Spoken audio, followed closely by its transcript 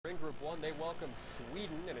1. They welcomed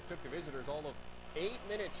Sweden, and it took the visitors all of 8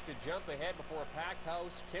 minutes to jump ahead before a packed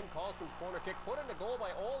house. Kim Karlström's corner kick put into goal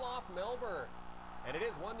by Olof Mellberg. And it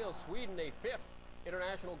is 1-0 Sweden, a 5th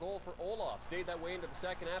international goal for Olof. Stayed that way into the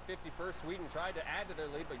second half. 51st, Sweden tried to add to their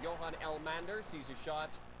lead, but Johan Elmander sees his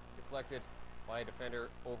shots deflected by a defender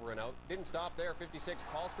over and out. Didn't stop there. 56,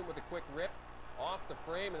 Karlström with a quick rip off the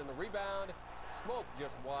frame, and then the rebound smoked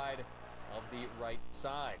just wide of the right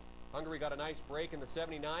side. Hungary got a nice break in the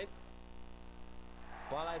 79th.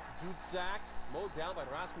 Balázs Dudzak mowed down by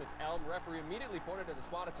Rasmus Elm. Referee immediately pointed to the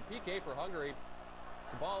spot. It's a PK for Hungary.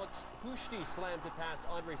 Szabolcs Huszti slams it past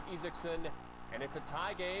Andres Isaksson, and it's a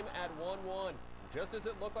tie game at 1-1. Just as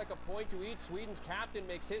it looked like a point to each, Sweden's captain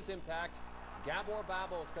makes his impact. Gabor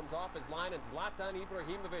Babos comes off his line, and Zlatan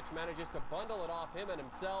Ibrahimovic manages to bundle it off him and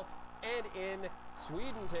himself and in.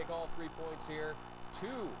 Sweden take all 3 points here.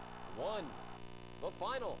 2-1. The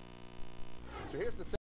final. So here's the